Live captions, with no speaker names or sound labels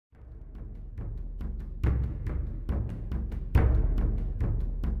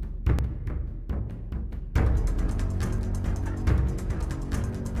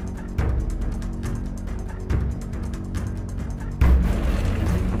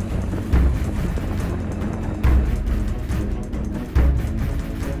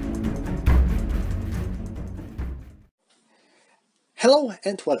Hello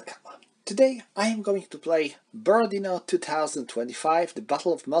and welcome. Today I am going to play Borodino 2025, the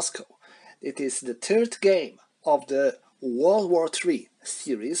Battle of Moscow. It is the third game of the World War III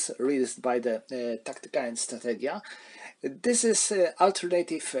series released by the Taktika and Strategia. This is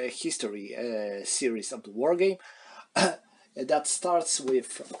alternative history series of the war game that starts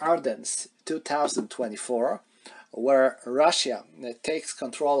with Ardennes 2024, where Russia takes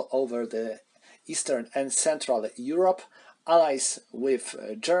control over the Eastern and Central Europe, allies with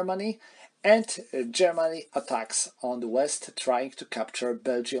Germany, and Germany attacks on the west, trying to capture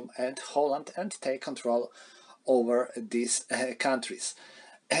Belgium and Holland and take control over these countries.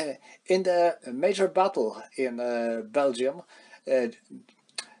 In the major battle in Belgium,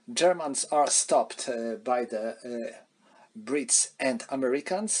 Germans are stopped by the Brits and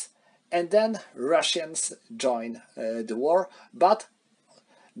Americans, and then Russians join the war, but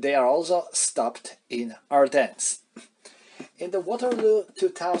they are also stopped in Ardennes. In the Waterloo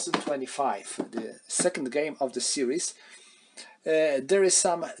 2025, the second game of the series, there is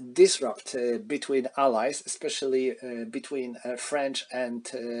some disrupt between allies, especially between French and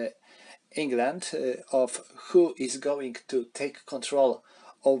England, of who is going to take control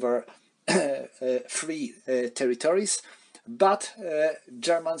over free territories. But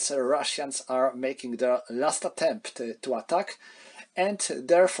Germans and Russians are making their last attempt to attack, and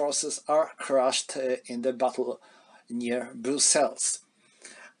their forces are crushed in the battle near Brussels.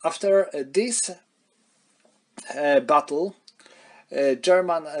 After this battle,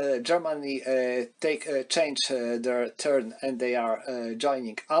 Germany change their turn, and they are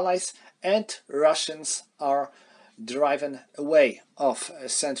joining allies, and Russians are driven away of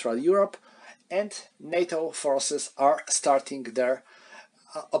Central Europe, and NATO forces are starting their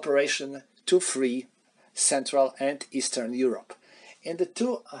operation to free Central and Eastern Europe. In the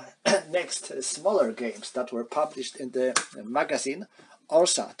two next smaller games that were published in the magazine,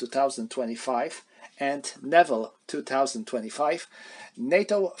 Orsa 2025 and Naval 2025,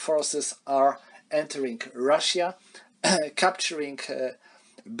 NATO forces are entering Russia, capturing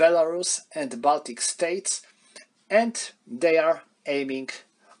Belarus and Baltic states, and they are aiming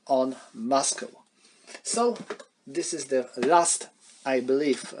on Moscow. So this is the last, I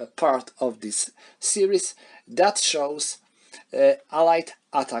believe, part of this series that shows Allied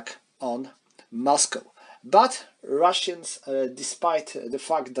attack on Moscow. But Russians, despite the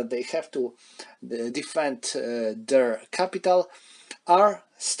fact that they have to defend their capital, are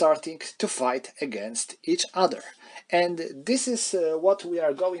starting to fight against each other. And this is what we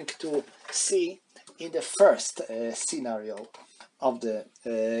are going to see in the first scenario of the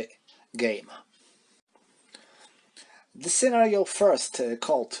game. The scenario first,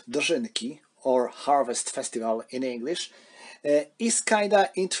 called Dożynki, or Harvest Festival in English, is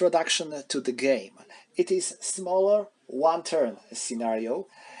kinda introduction to the game. It is smaller one-turn scenario,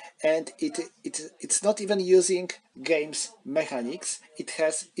 and it's not even using game's mechanics. It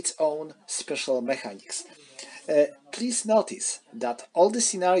has its own special mechanics. Please notice that all the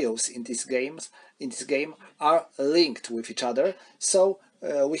scenarios in this game are linked with each other, so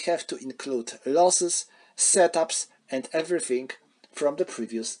we have to include losses, setups, and everything from the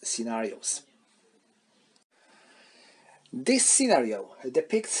previous scenarios. This scenario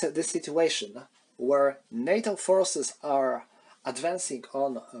depicts the situation where NATO forces are advancing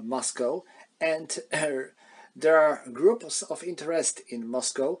on Moscow, and there are groups of interest in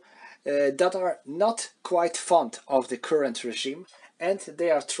Moscow that are not quite fond of the current regime, and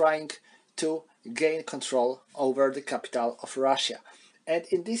they are trying to gain control over the capital of Russia. And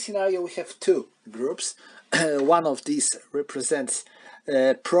in this scenario we have two groups. One of these represents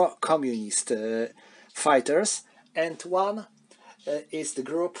pro-communist fighters, and one is the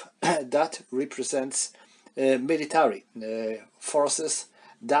group that represents military forces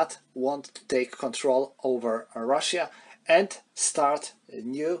that want to take control over Russia and start a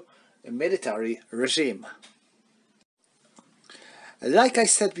new military regime. Like I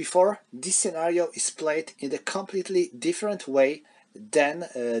said before, this scenario is played in a completely different way than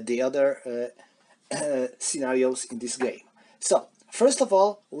the other scenarios in this game. So, first of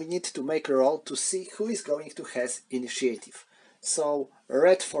all, we need to make a roll to see who is going to have initiative. So,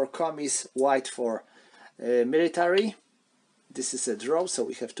 red for commies, white for military. This is a draw, so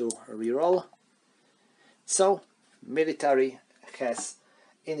we have to reroll. So, military has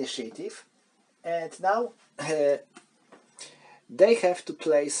initiative, and now they have to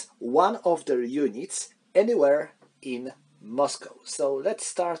place one of their units anywhere in Moscow. So, let's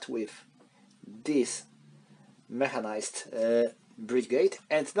start with this mechanized brigade,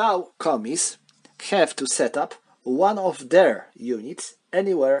 and now commies have to set up one of their units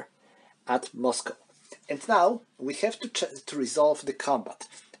anywhere at Moscow. And now we have to resolve the combat.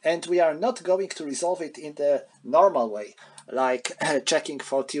 And we are not going to resolve it in the normal way, like checking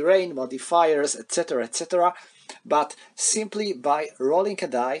for terrain, modifiers, etc., etc., but simply by rolling a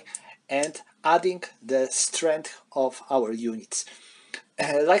die and adding the strength of our units.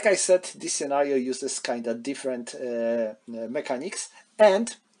 Like I said, this scenario uses kind of different mechanics,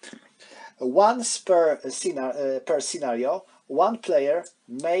 and once per scenario, one player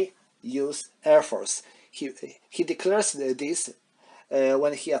may use Air Force. He declares this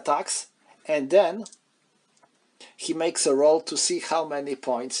when he attacks, and then he makes a roll to see how many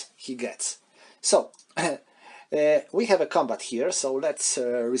points he gets. So we have a combat here, so let's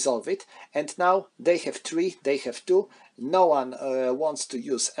resolve it. And now they have 3, they have 2. No one wants to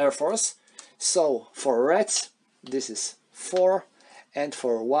use Air Force. So for reds, this is 4, and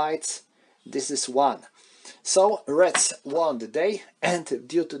for whites, this is 1. So reds won the day, and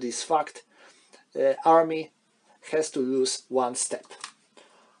due to this fact, army has to lose 1 step.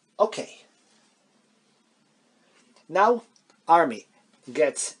 Okay. Now army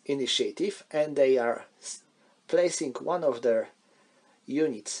gets initiative, and they are placing one of their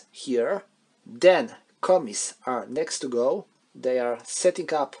units here. Then commies are next to go. They are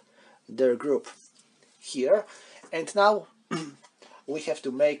setting up their group here, and now we have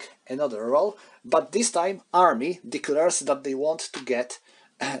to make another roll, but this time army declares that they want to get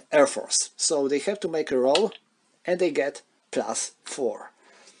Air Force, so they have to make a roll, and they get +4.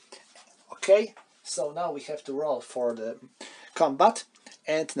 Okay, so now we have to roll for the combat,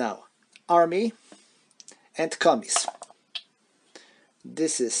 and now army and commies.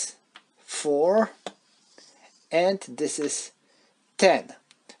 This is 4, and this is 10.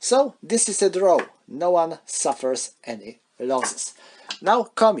 So this is a draw. No one suffers any losses. Now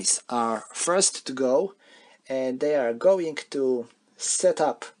commies are first to go, and they are going to set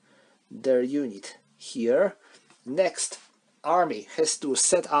up their unit here. Next, army has to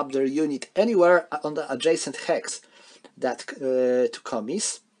set up their unit anywhere on the adjacent hex that to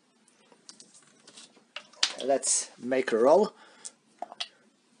commies. Let's make a roll.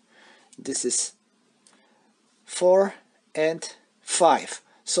 This is 4 and 5.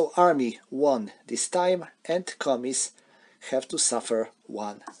 So army won this time, and commies have to suffer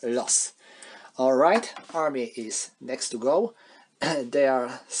 1 loss. Alright, army is next to go. They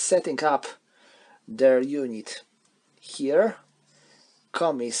are setting up their unit here.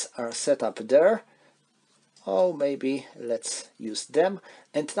 Commies are set up there. Oh, maybe let's use them.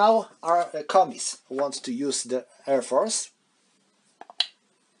 And now our commies want to use the Air Force.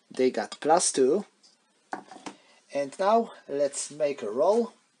 They got +2. And now let's make a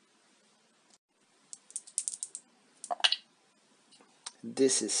roll.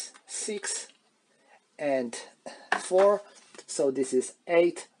 This is 6 and 4, so this is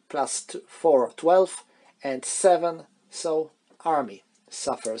 8 + 4, 12, and 7, so army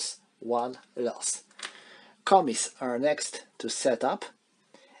suffers 1 loss. Commies are next to set up,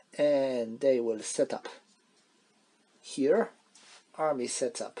 and they will set up here. Army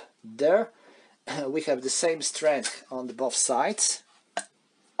sets up there. We have the same strength on both sides.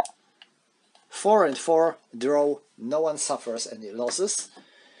 4 and 4, draw, no one suffers any losses.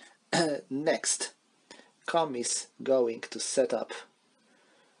 Next, commies going to set up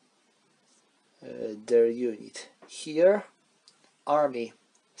their unit here. Army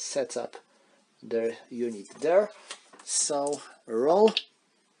sets up their unit there. So roll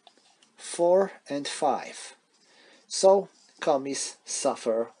 4 and 5. So commies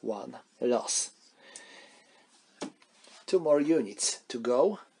suffer 1 loss. 2 more units to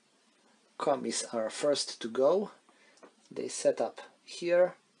go. Commies are first to go. They set up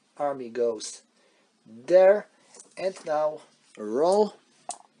here. Army goes there. And now roll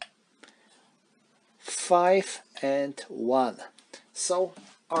 5 and 1. So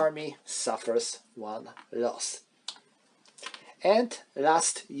army suffers 1 loss. And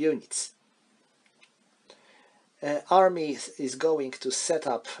last units. Army is going to set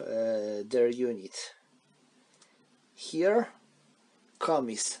up their unit here.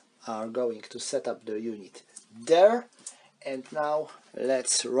 Commies are going to set up their unit there. And now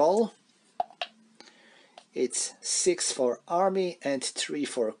let's roll. It's 6 for army and 3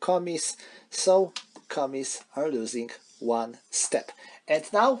 for commies, so commies are losing 1 step. And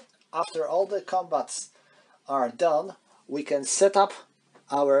now, after all the combats are done, we can set up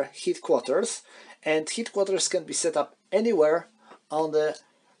our headquarters, and headquarters can be set up anywhere on the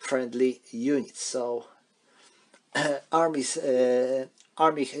friendly units. So army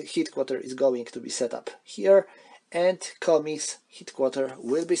headquarters is going to be set up here, and commies headquarters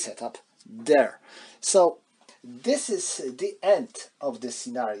will be set up there. So this is the end of the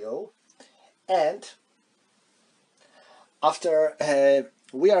scenario, and After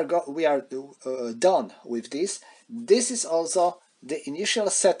we are done with this, this is also the initial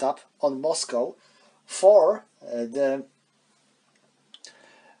setup on Moscow for the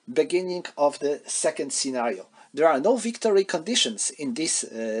beginning of the second scenario. There are no victory conditions in this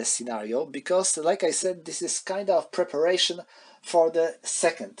scenario because, like I said, this is kind of preparation for the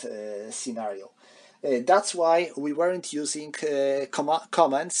second scenario. That's why we weren't using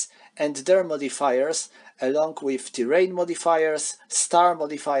commands and their modifiers along with terrain modifiers, star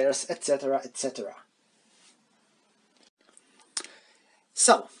modifiers, etc. etc.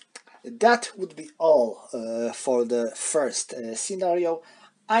 So, that would be all for the first scenario.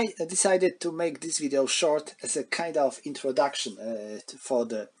 I decided to make this video short as a kind of introduction for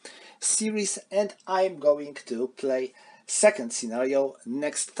the series, and I'm going to play second scenario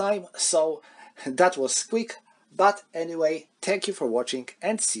next time. So that was quick, but anyway, thank you for watching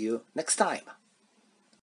and see you next time.